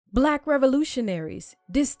Black revolutionaries,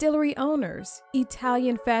 distillery owners,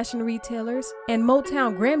 Italian fashion retailers, and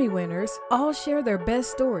Motown Grammy winners all share their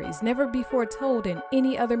best stories never before told in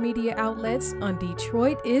any other media outlets on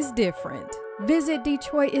Detroit is Different. Visit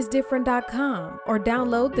DetroitisDifferent.com or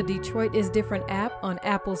download the Detroit is Different app on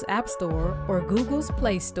Apple's App Store or Google's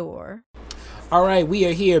Play Store. All right, we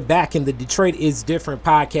are here back in the Detroit is Different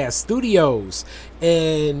podcast studios,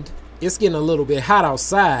 and it's getting a little bit hot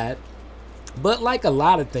outside. But like a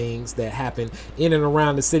lot of things that happen in and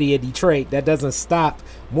around the city of Detroit, that doesn't stop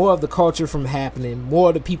more of the culture from happening, more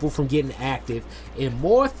of the people from getting active, and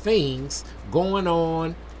more things going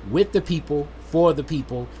on with the people, for the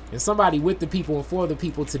people, and somebody with the people and for the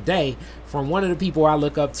people today from one of the people I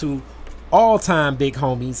look up to, all-time big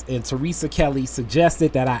homies, and Teresa Kelly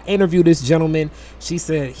suggested that I interview this gentleman. She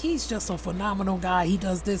said he's just a phenomenal guy. He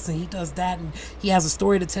does this and he does that, and he has a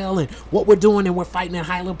story to tell, and what we're doing and we're fighting in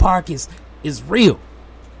Highland Park is real.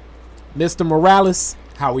 Mr. Morales,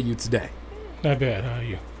 how are you today? Not bad. How are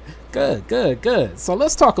you? Good. So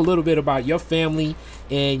let's talk a little bit about your family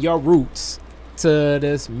and your roots to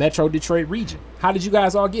this Metro Detroit region. How did you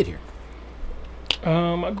guys all get here?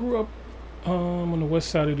 I grew up on the west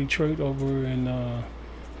side of Detroit, over in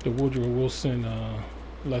the Woodrow Wilson,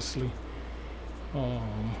 Leslie,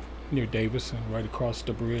 near Davison, right across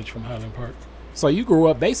the bridge from Highland Park. So you grew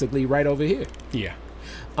up basically right over here. Yeah.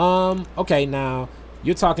 Okay, now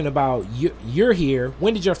you're talking about you're here.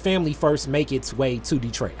 When did your family first make its way to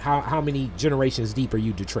Detroit? How many generations deep are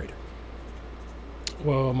you Detroiter?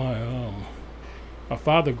 Well, my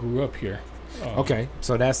father grew up here. Okay,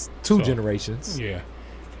 so that's two generations. Yeah,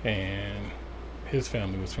 and his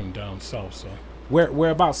family was from down south. So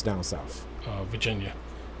whereabouts down south? Virginia.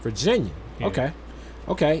 Virginia. Yeah.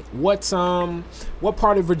 Okay. What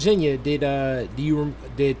part of Virginia did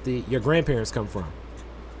your grandparents come from?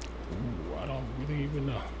 Ooh, I don't really even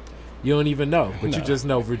know. You don't even know, but No. You just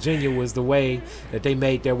know Virginia was the way that they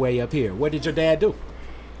made their way up here. What did your dad do?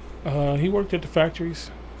 He worked at the factories.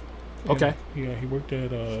 Okay. Yeah, he worked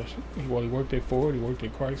at he worked at Ford, he worked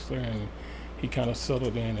at Chrysler, and he kind of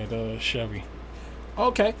settled in at Chevy.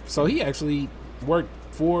 Okay, so he actually worked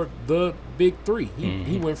for the big three.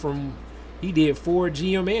 He did Ford,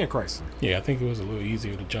 GM, and Chrysler. Yeah, I think it was a little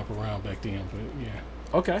easier to jump around back then, but yeah.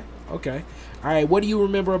 Okay. All right, what do you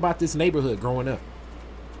remember about this neighborhood growing up?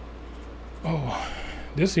 Oh,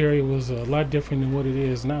 this area was a lot different than what it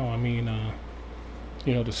is now. I mean,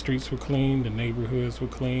 the streets were clean, the neighborhoods were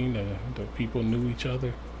clean, the people knew each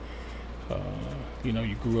other.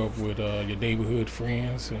 You grew up with your neighborhood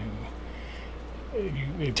friends, and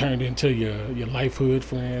it turned into your lifehood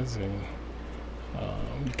friends, and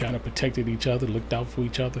you kind of protected each other, looked out for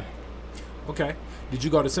each other. Okay. Did you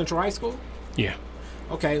go to Central High School? Yeah.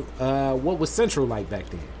 Okay. What was Central like back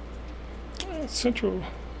then? Central,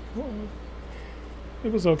 well,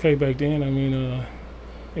 it was okay back then. I mean,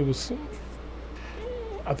 it was.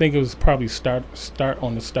 I think it was probably start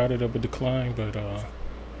on the start of a decline, but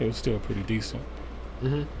it was still pretty decent.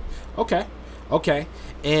 Mm-hmm. Okay.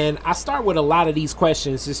 And I start with a lot of these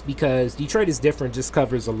questions just because Detroit is Different just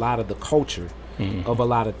covers a lot of the culture of a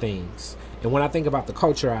lot of things. And when I think about the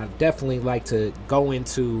culture, I definitely like to go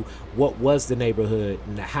into what was the neighborhood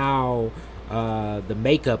and how the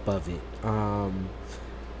makeup of it.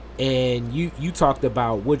 And you talked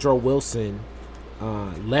about Woodrow Wilson,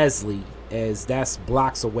 Leslie, as that's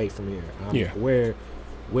blocks away from here.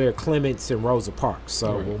 Where Clements and Rosa Park.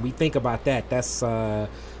 So when we think about that, that's a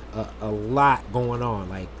lot going on,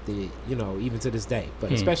 like even to this day.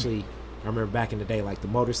 But especially, I remember back in the day, like the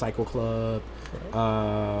motorcycle club.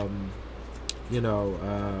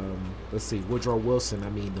 Let's see, Woodrow Wilson. I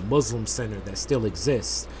mean, the Muslim Center that still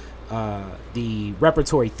exists. The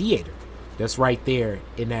Repertory Theater that's right there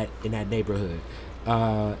in that neighborhood.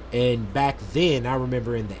 And back then, I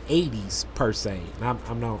remember in the 80s per se, and I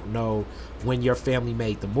don't know when your family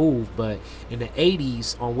made the move, but in the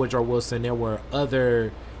 80s on Woodrow Wilson, there were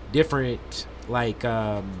other different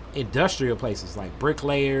industrial places like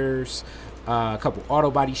bricklayers, a couple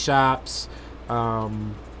auto body shops,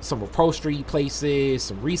 some upholstery places,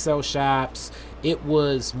 some resale shops. It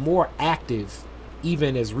was more active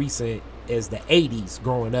even as recent as the 80s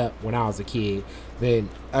growing up when I was a kid than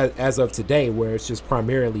as of today, where it's just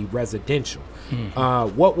primarily residential.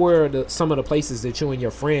 What were some of the places that you and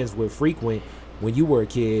your friends would frequent when you were a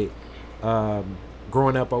kid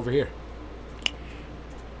growing up over here?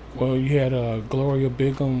 Well, you had Gloria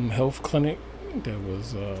Bigham Health Clinic. That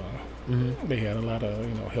was they had a lot of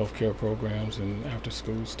healthcare programs and after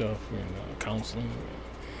school stuff and counseling.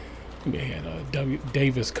 They had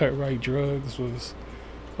Davis Cutright Drugs was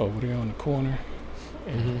over there on the corner,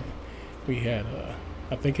 and we had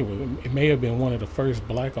I think it may have been one of the first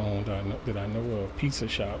black-owned that I know of pizza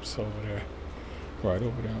shops over there, right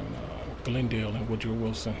over there in Glendale and Woodrow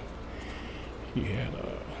Wilson. You had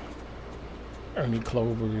Ernie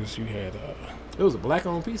Clover's. You had. It was a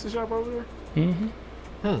black-owned pizza shop over there.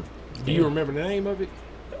 Mm-hmm. Do you remember the name of it?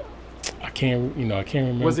 I can't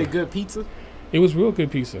remember. Was it good pizza? It was real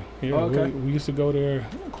good pizza. Yeah, okay. We used to go there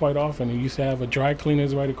quite often. And used to have a dry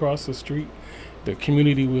cleaners right across the street. The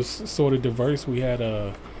community was sort of diverse. We had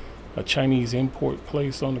a Chinese import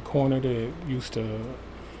place on the corner that used to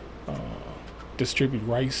distribute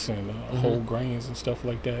rice and whole grains and stuff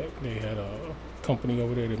like that. They had a company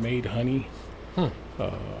over there that made honey.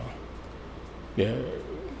 Yeah,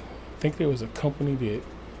 I think there was a company that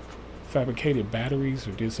fabricated batteries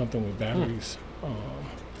or did something with batteries.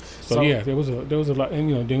 So yeah, there was a lot,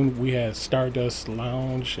 and then we had Stardust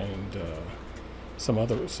Lounge and some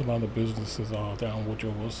other businesses all down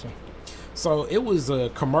Woodrow Wilson. So it was a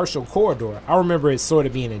commercial corridor. I remember it sort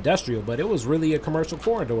of being industrial, but it was really a commercial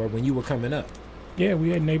corridor when you were coming up. Yeah, we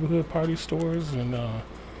had neighborhood party stores and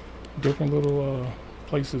different little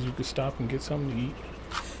places you could stop and get something to eat.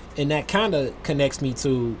 And that kind of connects me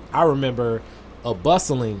to, I remember a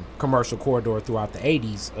bustling commercial corridor throughout the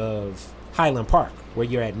 80s of Highland Park, where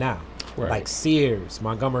you're at now. Right. Like Sears,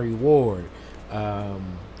 Montgomery Ward,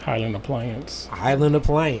 Highland Appliance. We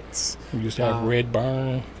We used to have Red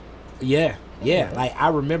Barn. Yeah. Like, I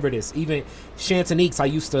remember this. Even Chantonique's, I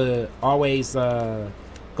used to always go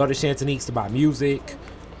to Chantonique's to buy music.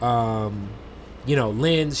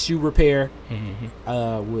 Lynn's Shoe Repair.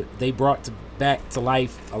 They brought back to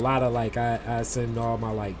life a lot of, like, I sent all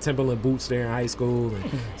my, like, Timberland boots there in high school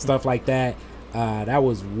and stuff like that. That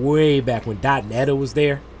was way back when Dot and Etta was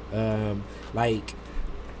there. Like,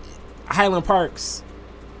 Highland Park's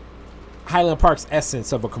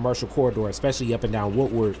essence of a commercial corridor, especially up and down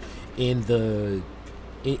Woodward, even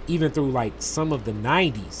through like some of the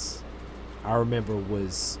 90s, I remember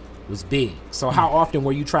was big. So how often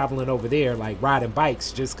were you traveling over there, like riding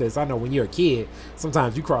bikes? Just because I know when you're a kid,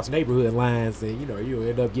 sometimes you cross neighborhood lines and you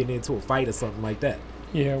end up getting into a fight or something like that.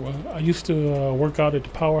 Yeah, well, I used to work out at the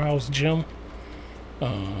Powerhouse Gym.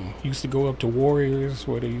 Used to go up to Warriors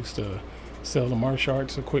where they used to sell the martial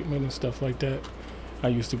arts equipment and stuff like that. I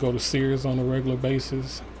used to go to Sears on a regular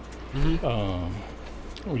basis.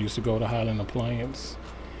 We used to go to Highland Appliance.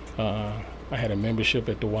 I had a membership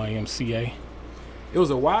at the YMCA. It was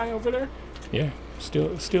a Y over there? Yeah, still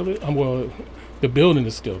is. Well, the building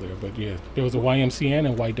is still there, but yeah, there was a YMCA and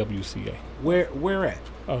a YWCA. Where at?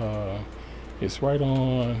 It's right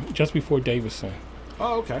on, just before Davison.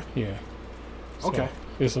 Oh, okay. Yeah. So okay.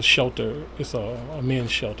 It's a shelter. It's a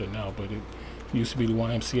men's shelter now, but it used to be the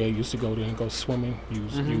YMCA. Used to go there and go swimming,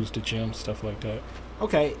 use the gym, stuff like that.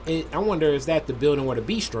 Okay. I wonder, is that the building where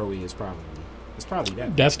the bistro is? Probably. It's probably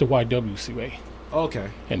that. That's the YWCA. Okay.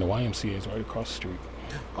 And the YMCA is right across the street.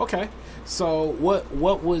 Okay. So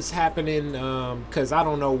what was happening? Because I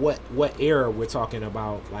don't know what era we're talking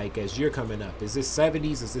about. Like as you're coming up, is this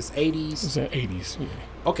 70s? Is this 80s? It's the 80s. Yeah.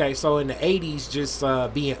 Okay. So in the 80s, just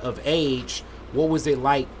being of age, what was it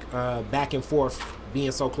like back and forth?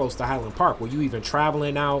 Being so close to Highland Park, were you even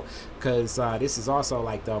traveling out? Because this is also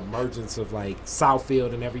like the emergence of like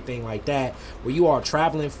Southfield and everything like that. Were you all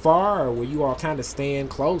traveling far, or were you all kind of staying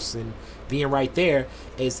close and being right there?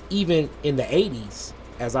 As even in the 80s,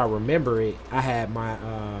 as I remember it, I had my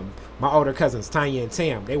my older cousins Tanya and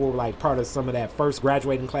Tam. They were like part of some of that first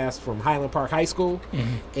graduating class from Highland Park High School,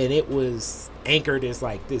 and it was anchored as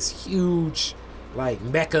like this huge like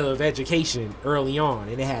mecca of education early on,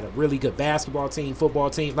 and it had a really good basketball team, football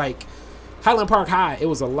team. Like Highland Park High, it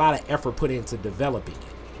was a lot of effort put into developing it.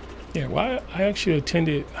 Yeah, well, I actually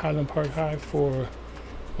attended Highland Park High for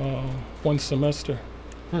one semester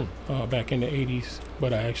back in the 80s,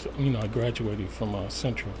 but I actually, I graduated from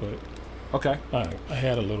Central, but okay, I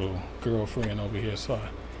had a little girlfriend over here, so I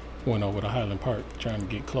went over to Highland Park trying to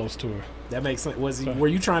get close to her. That makes sense. Were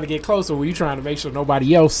you trying to get close, or were you trying to make sure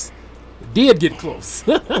nobody else did get close?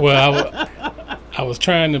 Well, I was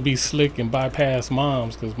trying to be slick and bypass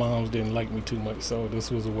moms, because moms didn't like me too much, so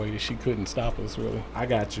this was a way that she couldn't stop us, really. I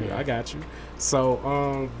got you.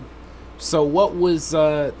 So what was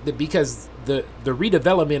because the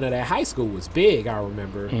redevelopment of that high school was big, I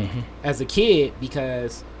remember as a kid,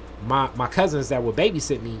 because my cousins that would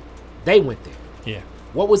babysit me, they went there. Yeah.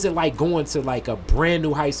 What was it like going to like a brand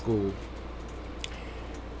new high school?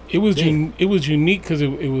 It was it was unique because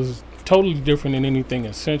it was totally different than anything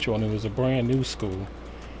in Central, and it was a brand new school.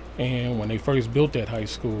 And when they first built that high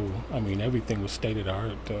school, I mean, everything was state of the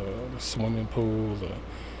art. The swimming pool, the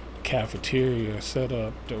cafeteria set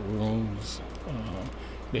up, the rooms.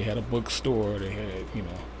 They had a bookstore. They had,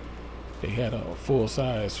 they had a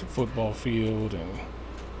full-size football field and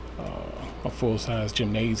a full-size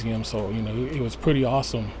gymnasium. So, it was pretty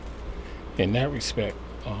awesome in that respect.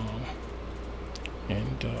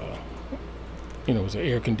 It was an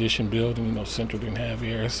air-conditioned building. Central didn't have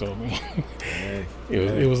air, so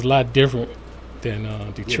it was a lot different than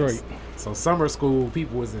Detroit. Yes. So summer school,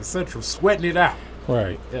 people was in Central sweating it out.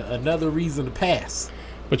 Right. Another reason to pass.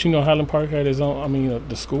 But Highland Park had its own.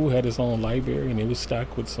 The school had its own library, and it was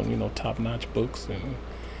stocked with some top-notch books, and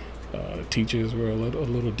the teachers were a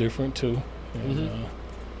little different too. And,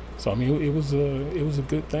 so it was a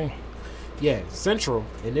good thing. Yeah, Central,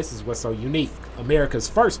 and this is what's so unique. America's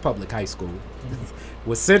first public high school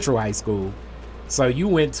was Central High School. So you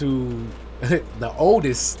went to the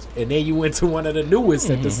oldest, and then you went to one of the newest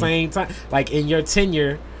at the same time, like in your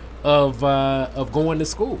tenure of going to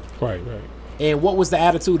school. Right. And what was the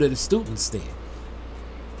attitude of the students then?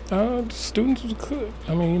 The students was good.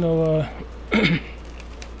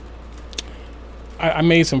 I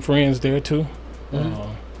made some friends there too.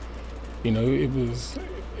 It was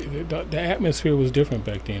the atmosphere was different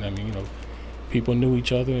back then. People knew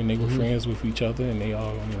each other, and they were friends with each other, and they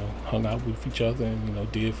all hung out with each other,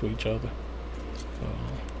 and did for each other.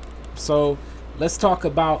 So let's talk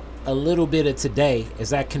about a little bit of today,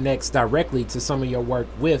 as that connects directly to some of your work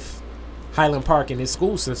with Highland Park and its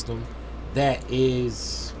school system that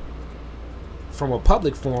is, from a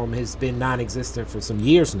public forum, has been non-existent for some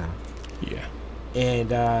years now. Yeah.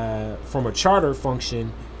 And from a charter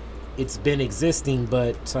function, it's been existing,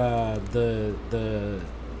 but the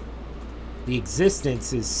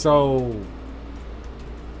existence is so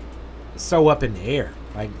up in the air,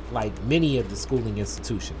 like many of the schooling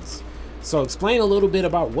institutions. So explain a little bit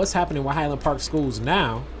about what's happening with Highland Park schools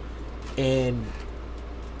now, and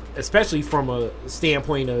especially from a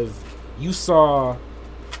standpoint of, you saw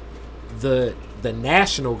the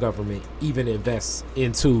national government even invest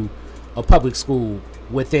into a public school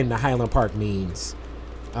within the Highland Park means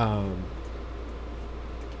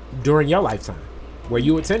during your lifetime, where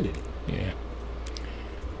you attended it. Yeah.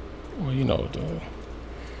 Well,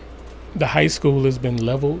 the high school has been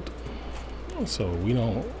leveled, so we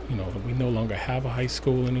don't, we no longer have a high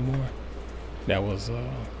school anymore. That was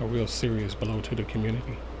a real serious blow to the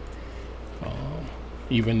community.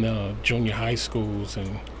 Even junior high schools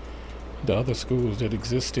and the other schools that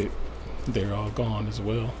existed, they're all gone as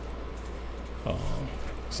well.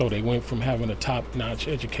 So they went from having a top-notch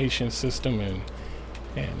education system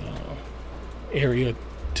and area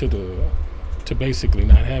to basically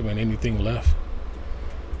not having anything left.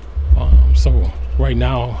 So right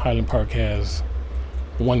now, Highland Park has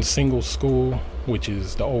one single school, which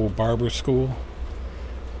is the old Barber School,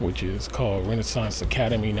 which is called Renaissance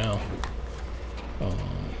Academy now.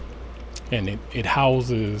 And it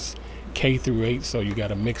houses K through 8, so you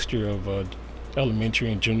got a mixture of elementary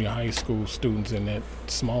and junior high school students in that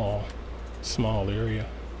small area.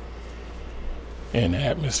 And the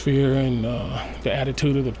atmosphere and the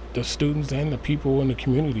attitude of the students and the people in the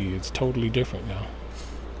community is totally different now.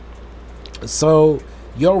 So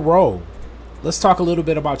your role, let's talk a little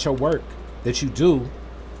bit about your work that you do,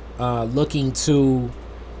 looking to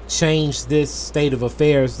change this state of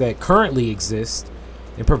affairs that currently exists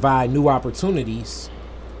and provide new opportunities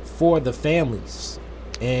for the families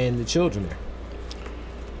and the children there.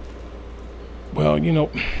 Well,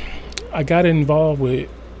 I got involved with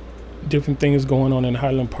different things going on in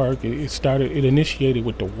Highland Park. It initiated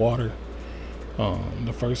with the water.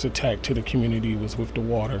 The first attack to the community was with the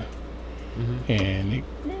water. And it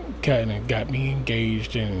kind of got me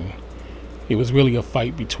engaged, and it was really a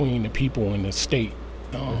fight between the people and the state.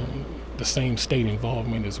 The same state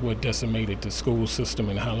involvement is what decimated the school system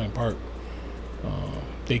in Highland Park.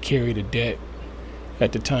 They carried a debt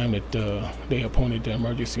at the time that they appointed the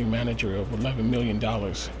emergency manager of $11 million,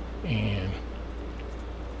 and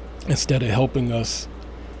instead of helping us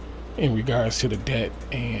in regards to the debt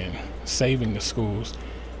and saving the schools,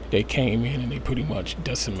 they came in and they pretty much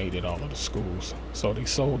decimated all of the schools. So they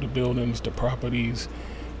sold the buildings, the properties,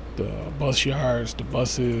 the bus yards, the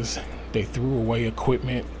buses. They threw away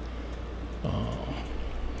equipment,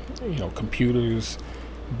 computers,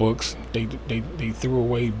 books. They threw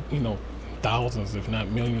away, thousands, if not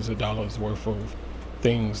millions of dollars worth of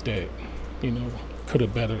things that, could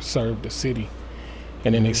have better served the city.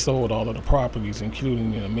 And then they sold all of the properties,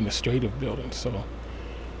 including the administrative buildings. So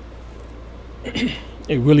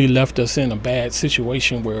it really left us in a bad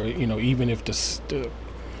situation where, even if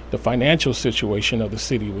the financial situation of the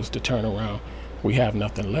city was to turn around, we have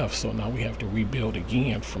nothing left. So now we have to rebuild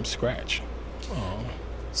again from scratch.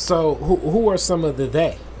 So who are some of the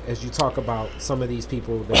they? as you talk about some of these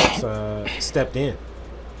people that stepped in?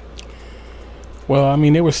 Well, I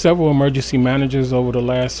mean, there were several emergency managers over the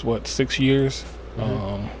last 6 years.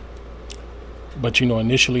 But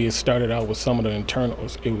initially it started out with some of the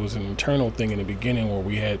internals. It was an internal thing in the beginning where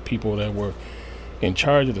we had people that were in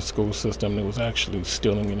charge of the school system that was actually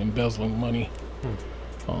stealing and embezzling money.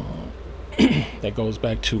 That goes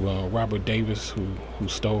back to Robert Davis, who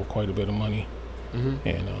stole quite a bit of money,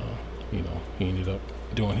 and he ended up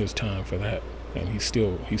doing his time for that, and he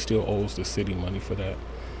still owes the city money for that.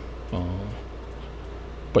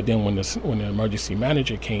 But then when the emergency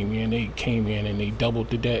manager came in and they doubled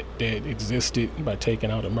the debt that existed by taking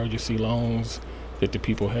out emergency loans that the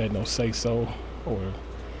people had no say so, or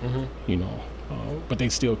but they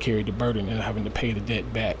still carried the burden of having to pay the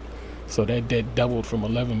debt back. So that debt doubled from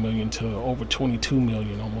 11 million to over 22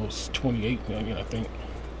 million, almost 28 million, I think.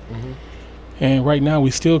 And right now we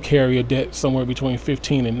still carry a debt somewhere between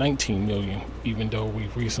 15 and 19 million, even though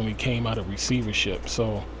we've recently came out of receivership.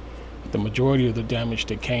 So the majority of the damage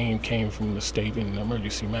that came from the state and the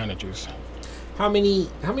emergency managers. How many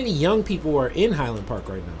young people are in Highland Park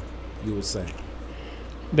right now, you would say?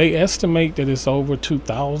 They estimate that it's over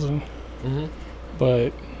 2,000.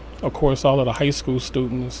 But of course all of the high school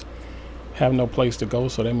students have no place to go,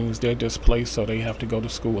 so that means they're displaced, so they have to go to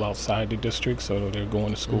school outside the district. So they're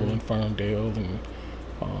going to school in Ferndale and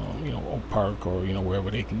Oak Park, or wherever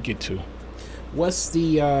they can get to. What's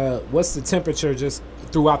the temperature just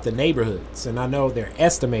throughout the neighborhoods? And I know they're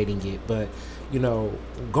estimating it, but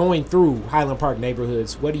going through Highland Park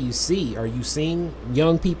neighborhoods, what do you see? Are you seeing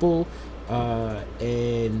young people,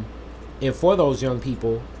 and for those young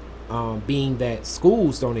people, being that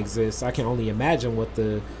schools don't exist, I can only imagine what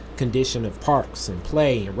the condition of parks and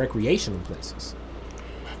play and recreational places.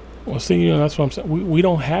 Well, see, that's what I'm saying. We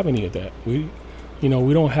don't have any of that. We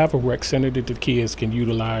don't have a rec center that the kids can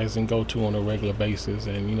utilize and go to on a regular basis,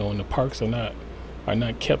 and and the parks are not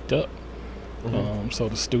kept up. So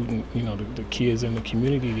the student, the kids in the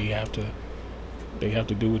community, they have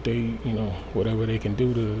to do what they, whatever they can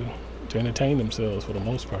do to entertain themselves for the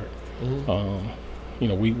most part.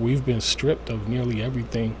 We've been stripped of nearly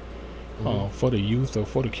everything for the youth or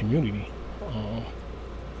for the community.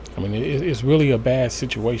 It's really a bad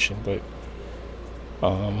situation, but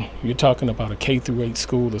you're talking about a K-8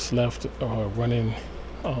 school that's left running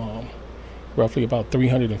roughly about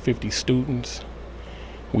 350 students.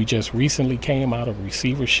 We just recently came out of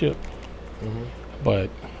receivership, but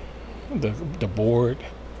the board,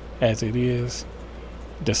 as it is,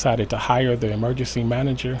 decided to hire the emergency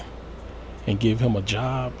manager and give him a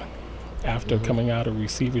job after coming out of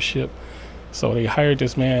receivership. So they hired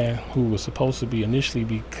this man who was supposed to initially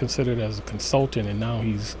be considered as a consultant, and now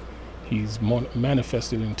he's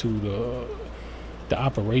manifested into the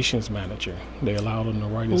operations manager. They allowed him to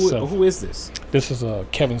write himself. Who is this? This is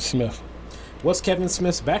Kevin Smith. What's Kevin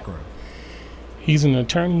Smith's background? He's an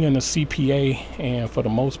attorney and a CPA, and for the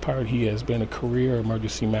most part, he has been a career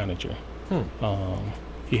emergency manager.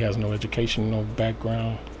 He has no education, no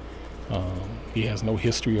background. He has no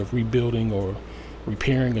history of rebuilding or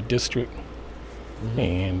repairing a district.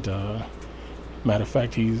 And matter of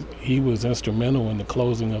fact, he was instrumental in the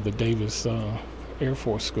closing of the Davis Air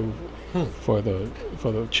Force School for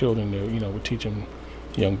the children that were teaching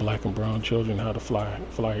young black and brown children how to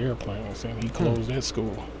fly airplanes, and he closed that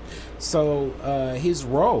school. So his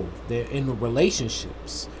role there in the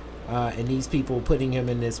relationships and these people putting him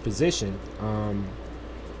in this position,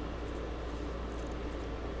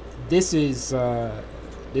 this is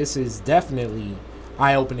definitely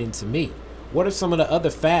eye-opening to me. What are some of the other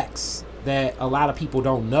facts that a lot of people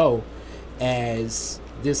don't know as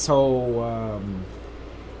this whole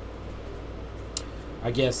I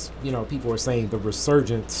guess people are saying the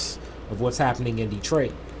resurgence of what's happening in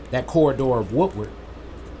Detroit? That corridor of Woodward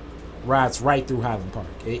rides right through Highland Park.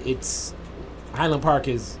 It's Highland Park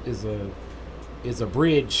is a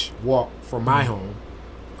bridge walk from my home.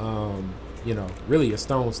 Really a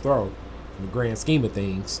stone's throw in the grand scheme of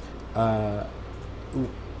things.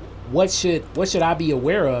 What should I be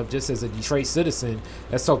aware of just as a Detroit citizen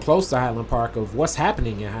that's so close to Highland Park of what's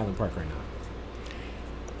happening in Highland Park right now?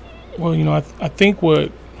 Well, I think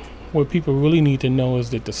what people really need to know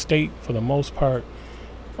is that the state, for the most part,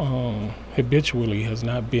 habitually has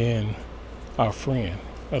not been our friend,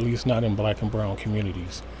 at least not in black and brown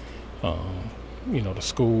communities. The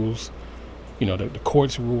schools, the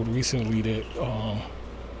courts ruled recently that,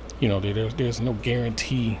 there's no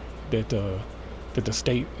guarantee that the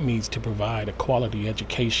state needs to provide a quality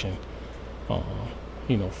education,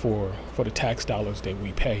 for the tax dollars that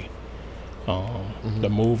we pay. The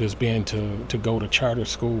move has been to go to charter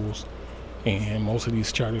schools and most of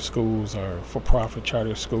these charter schools are for-profit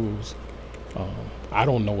charter schools. I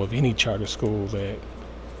don't know of any charter school that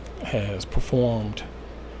has performed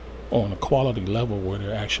on a quality level where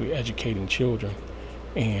they're actually educating children,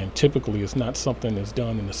 and typically it's not something that's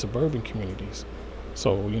done in the suburban communities.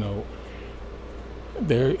 So, you know,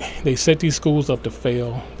 they set these schools up to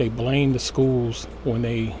fail. They blame the schools when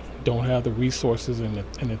they don't have the resources and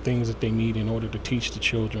the things that they need in order to teach the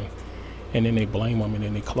children, and then they blame them, and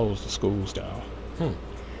then they close the schools down.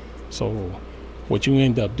 So what you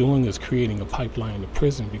end up doing is creating a pipeline to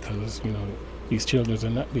prison, because, you know, these children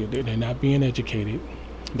they're not being educated.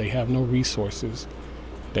 They have no resources.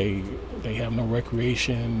 They have no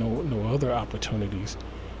recreation, no other opportunities.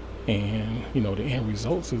 And, you know, the end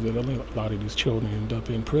results is that a lot of these children end up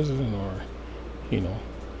in prison or, you know,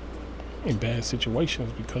 in bad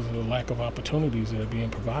situations because of the lack of opportunities that are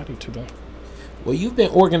being provided to them. Well, you've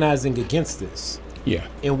been organizing against this. Yeah.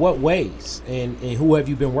 In what ways? And who have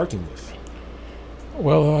you been working with?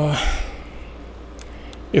 Well,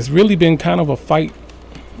 it's really been kind of a fight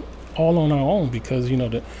all on our own, because, you know,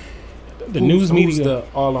 the news media. Who's the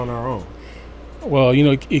all on our own? Well, you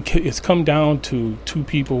know, it's come down to two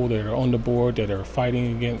people that are on the board that are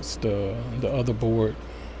fighting against the other board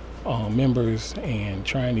members and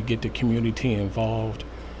trying to get the community involved,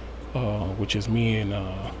 which is me and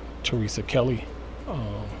Teresa Kelly,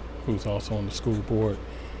 who's also on the school board.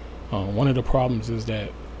 One of the problems is that,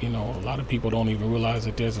 you know, a lot of people don't even realize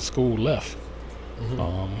that there's a school left.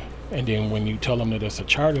 And then when you tell them that it's a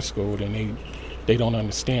charter school, then they don't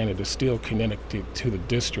understand that it's still connected to the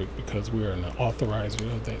district, because we're an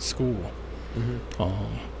authorizer of that school.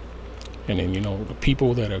 And then, you know, the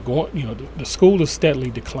people that are going, you know, the school is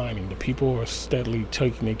steadily declining. The people are steadily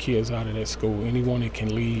taking their kids out of that school. Anyone that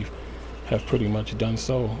can leave have pretty much done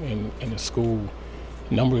so. And the school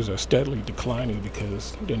numbers are steadily declining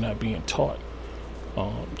because they're not being taught.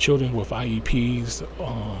 Children with IEPs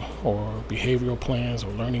or behavioral plans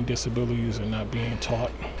or learning disabilities are not being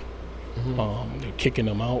taught. They're kicking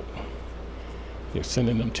them out. They're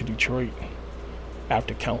sending them to Detroit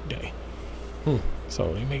after count day.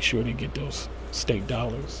 So they make sure they get those state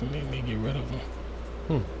dollars, and then they get rid of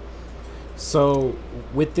them. So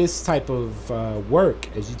with this type of work,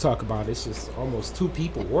 as you talk about, it's just almost two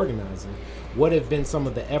people organizing. What have been some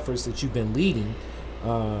of the efforts that you've been leading,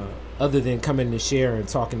 other than coming to share and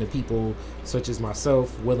talking to people such as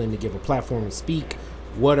myself, willing to give a platform to speak?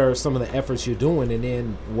 What are some of the efforts you're doing, and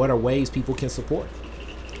then what are ways people can support?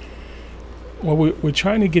 Well, we're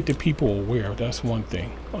trying to get the people aware. That's one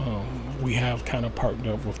thing. We have kind of partnered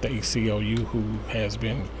up with the ACLU, who has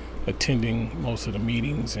been attending most of the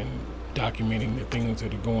meetings and documenting the things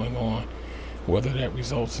that are going on. Whether that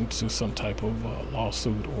results into some type of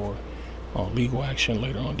lawsuit or legal action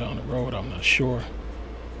later on down the road, I'm not sure.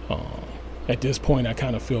 At this point, I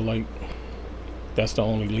kind of feel like that's the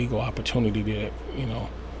only legal opportunity that, you know,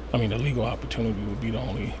 I mean, the legal opportunity would be the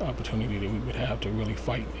only opportunity that we would have to really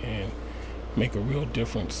fight and make a real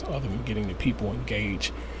difference, other than getting the people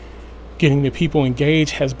engaged. Getting the people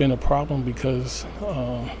engaged has been a problem because,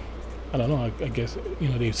 I don't know, I guess, you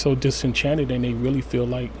know, they're so disenchanted and they really feel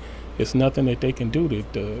like it's nothing that they can do,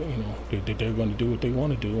 that, you know, that they're going to do what they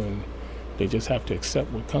want to do, and they just have to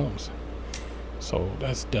accept what comes. So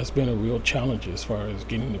that's been a real challenge as far as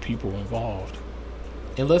getting the people involved.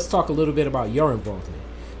 And let's talk a little bit about your involvement.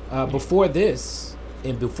 Before this,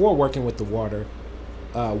 and before working with the water,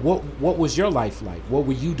 what was your life like? What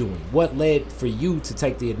were you doing? What led for you to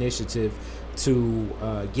take the initiative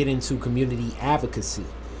to get into community advocacy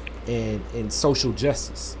and social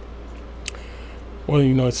justice? Well,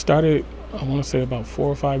 you know, it started, I want to say, about 4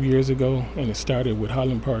 or 5 years ago, and it started with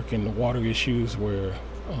Highland Park and the water issues where,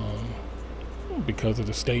 because of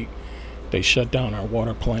the state, they shut down our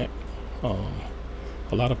water plant.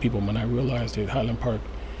 A lot of people, when I realized that Highland Park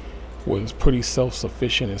was pretty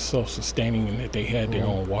self-sufficient and self-sustaining, and that they had their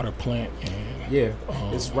own water plant. And,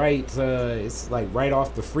 it's right. It's like right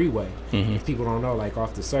off the freeway. If people don't know, like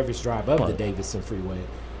off the service drive of the Davidson Freeway,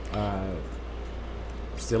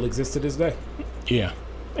 still exists to this day. Yeah,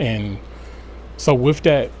 and so with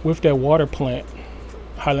that water plant,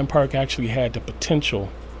 Highland Park actually had the potential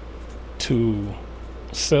to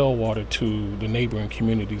sell water to the neighboring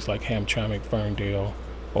communities like Hamtramck, Ferndale,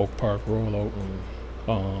 Oak Park, Royal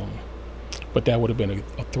Oak. But that would have been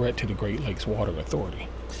a threat to the Great Lakes Water Authority.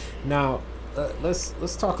 Now,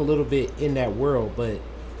 let's talk a little bit in that world, but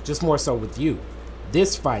just more so with you.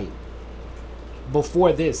 This fight,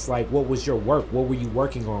 before this, like, what was your work? What were you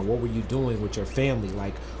working on? What were you doing with your family?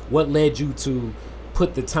 Like, what led you to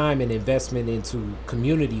put the time and investment into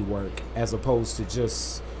community work as opposed to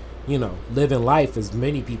just living life as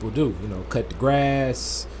many people do. Cut the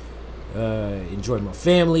grass, enjoy my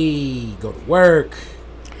family, go to work.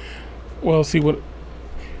 Well, see, what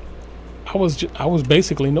I was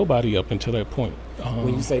basically nobody up until that point.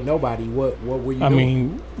 When you say nobody, what were you doing? I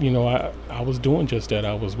mean, I was doing just that.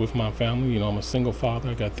 I was with my family. I'm a single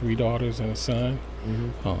father. I got 3 daughters and a son.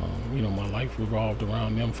 Mm-hmm. My life revolved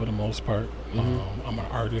around them for the most part. Mm-hmm. I'm an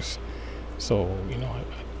artist, so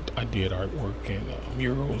I did artwork and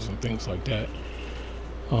murals and things like that.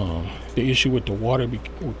 The issue with the water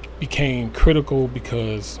became critical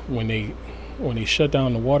because when they shut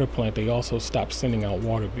down the water plant, they also stopped sending out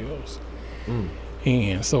water bills.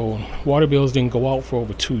 And so water bills didn't go out for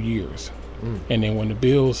over 2 years. And then when the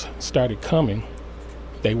bills started coming,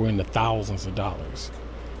 they were in the thousands of dollars.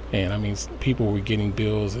 And I mean, people were getting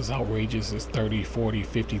bills as outrageous as $30,000, $40,000,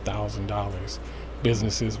 $50,000.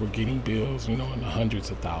 Businesses were getting bills, in the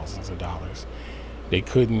hundreds of thousands of dollars. They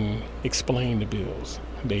couldn't explain the bills.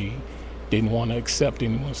 They didn't want to accept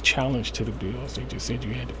anyone's challenge to the bills. They just said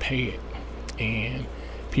you had to pay it. And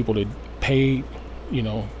people that paid, they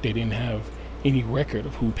didn't have any record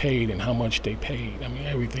of who paid and how much they paid. I mean,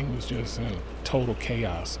 everything was just in total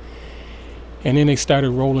chaos. And then they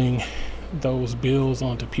started rolling those bills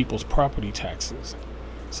onto people's property taxes.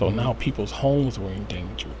 So now people's homes were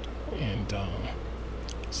endangered. And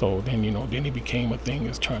so then, then it became a thing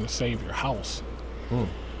as trying to save your house.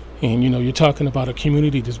 And, you're talking about a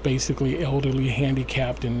community that's basically elderly,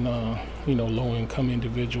 handicapped, and, low-income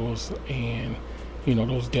individuals. And,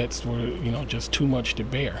 those debts were, just too much to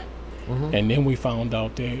bear. And then we found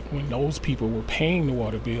out that when those people were paying the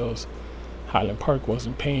water bills, Highland Park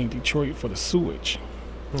wasn't paying Detroit for the sewage.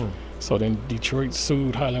 So then Detroit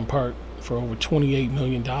sued Highland Park for over $28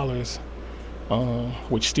 million,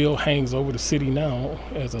 which still hangs over the city now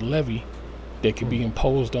as a levy that could be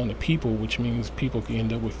imposed on the people, which means people can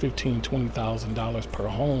end up with $15,000, $20,000 per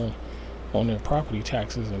home on their property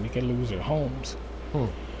taxes, and they can lose their homes.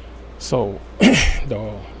 So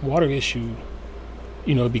the water issue,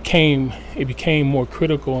 it became more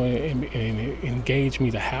critical, and it engaged me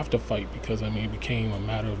to have to fight, because it became a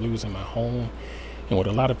matter of losing my home. And what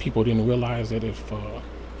a lot of people didn't realize, that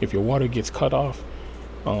if your water gets cut off,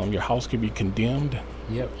 your house could be condemned.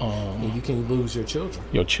 Yep. And you can lose your children.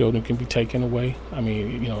 Your children can be taken away.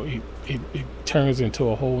 It turns into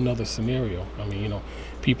a whole nother scenario.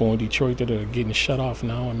 People in Detroit that are getting shut off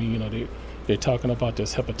now, they're talking about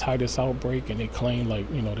this hepatitis outbreak, and they claim they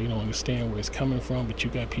don't understand where it's coming from, but you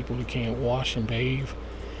got people that can't wash and bathe,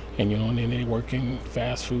 and and then they work in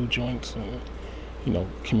fast food joints and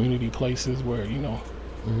community places where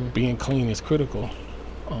being clean is critical.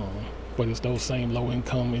 But it's those same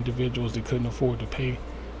low-income individuals that couldn't afford to pay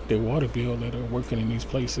their water bill that are working in these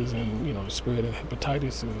places, and the spread of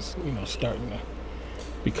hepatitis is starting to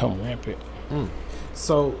become rampant.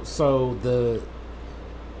 So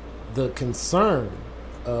the concern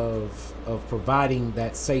of providing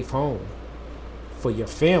that safe home for your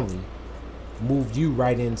family moved you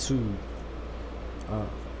right into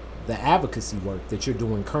the advocacy work that you're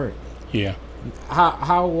doing currently. Yeah.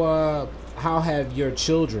 How have your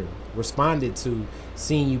children responded to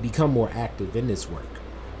seeing you become more active in this work?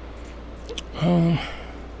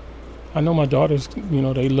 I know my daughters,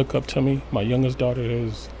 they look up to me. My youngest daughter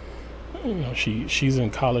is, she's in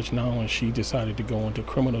college now, and she decided to go into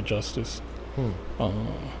criminal justice.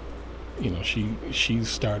 She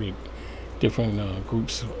started different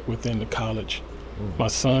groups within the college. My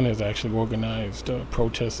son has actually organized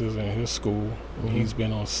protests in his school. He's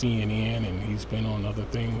been on CNN, and he's been on other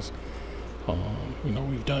things.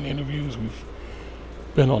 We've done interviews. We've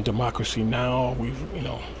been on Democracy Now.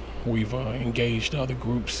 We've engaged other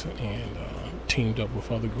groups and teamed up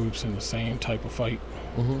with other groups in the same type of fight.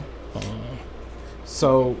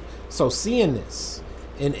 So seeing this,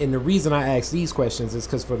 and the reason I ask these questions is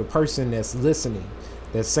because for the person that's listening,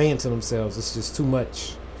 that's saying to themselves, it's just too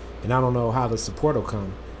much, and I don't know how the support will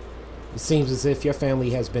come. It seems as if your family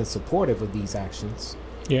has been supportive of these actions.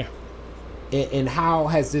 Yeah. And how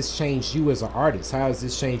has this changed you as an artist? How has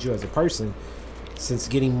this changed you as a person since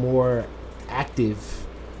getting more active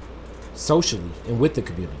socially and with the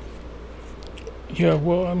community? Yeah,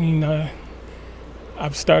 well,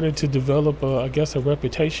 I've started to develop, a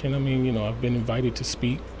reputation. I've been invited to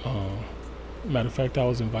speak. Matter of fact, I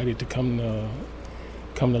was invited to come to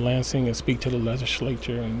Lansing and speak to the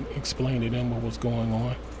legislature and explain to them what was going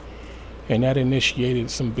on. And that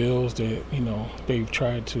initiated some bills that, they've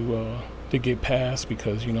tried to get passed,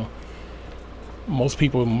 because, most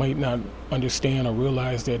people might not understand or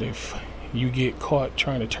realize that if you get caught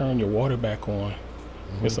trying to turn your water back on,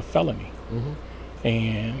 it's a felony.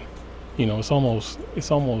 And You know, it's almost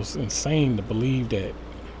insane to believe that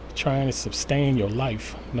trying to sustain your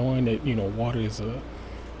life, knowing that, you know, water is a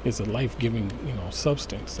life-giving, you know,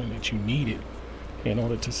 substance, and that you need it in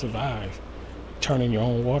order to survive, turning your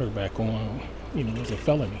own water back on, you know, is a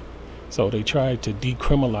felony. So they tried to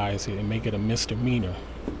decriminalize it and make it a misdemeanor,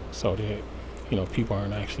 so that, you know, people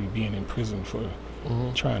aren't actually being in prison for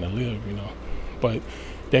trying to live, you know. But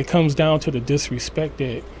that comes down to the disrespect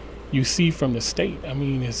that you see from the state. I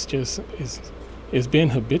mean, it's been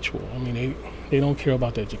habitual. I mean, they don't care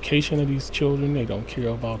about the education of these children. They don't care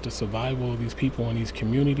about the survival of these people in these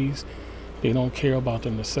communities. They don't care about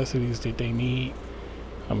the necessities that they need.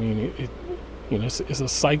 I mean, you know, it's a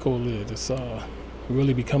cycle that's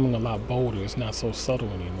really becoming a lot bolder. It's not so subtle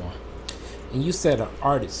anymore. And you said an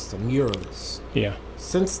artist, a muralist. Yeah.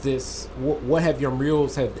 Since this, what have your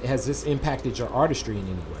murals has this impacted your artistry in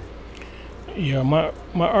any way? Yeah, my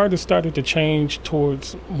art has started to change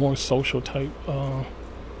towards more social type,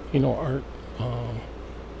 you know, art.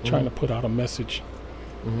 Trying to put out a message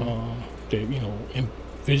that, you know,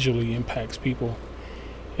 visually impacts people.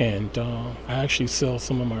 And I actually sell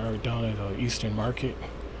some of my art down at Eastern Market,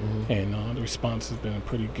 and the response has been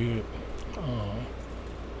pretty good.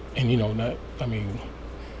 And you know,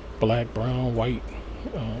 black, brown, white,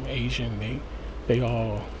 Asian, they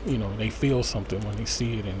all, you know, they feel something when they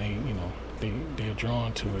see it, and they're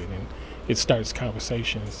drawn to it, and it starts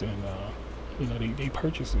conversations, and you know, they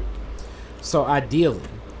purchase it. So ideally,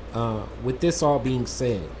 with this all being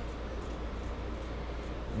said,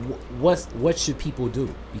 what should people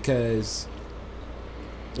do? Because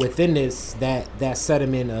within this, that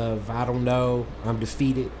sediment of I don't know, I'm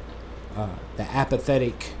defeated, the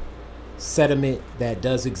apathetic sediment that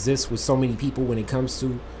does exist with so many people when it comes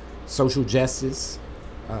to social justice,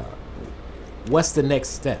 what's the next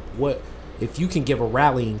step? What if you can give a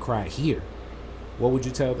rallying cry here? What would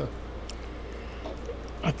you tell them?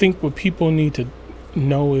 I think what people need to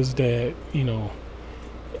know is that, you know,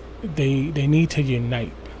 they need to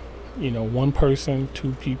unite. You know, one person,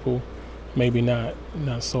 two people, maybe not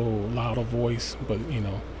so loud a voice, but, you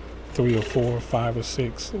know, 3 or 4 or 5 or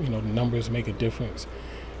 6, you know, the numbers make a difference.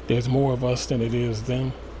 There's more of us than it is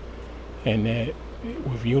them, and that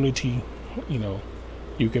with unity, you know,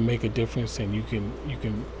 you can make a difference, and you can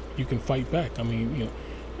fight back. I mean, you know,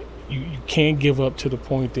 you can't give up to the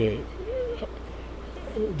point that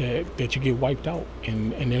you get wiped out,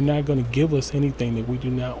 and they're not going to give us anything that we do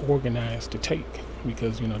not organize to take,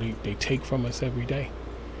 because, you know, they take from us every day,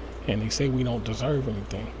 and they say we don't deserve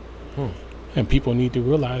anything. And people need to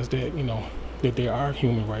realize that, you know, that there are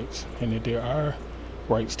human rights, and that there are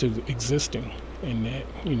rights to existing, and that,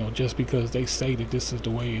 you know, just because they say that this is the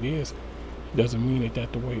way it is doesn't mean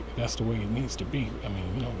that's the way it needs to be. I mean,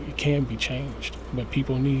 you know, it can be changed, but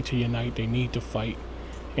people need to unite. They need to fight.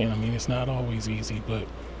 And I mean, it's not always easy, but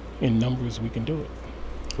in numbers, we can do it.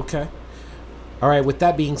 Okay. All right. With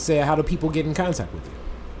that being said, how do people get in contact with you?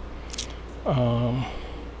 Well,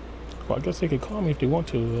 I guess they could call me if they want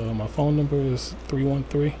to. My phone number is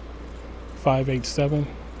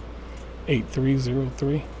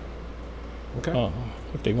 313-587-8303. Okay.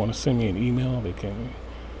 If they want to send me an email, they can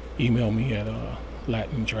email me at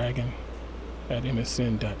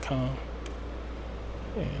latindragon@msn.com.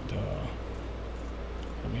 And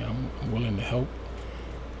I mean, I'm willing to help.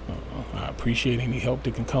 I appreciate any help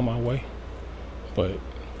that can come my way. But,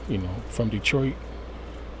 you know, from Detroit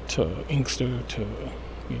to Inkster to,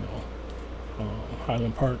 you know,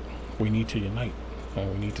 Highland Park, we need to unite,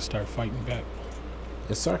 and we need to start fighting back.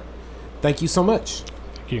 Yes, sir. Thank you so much.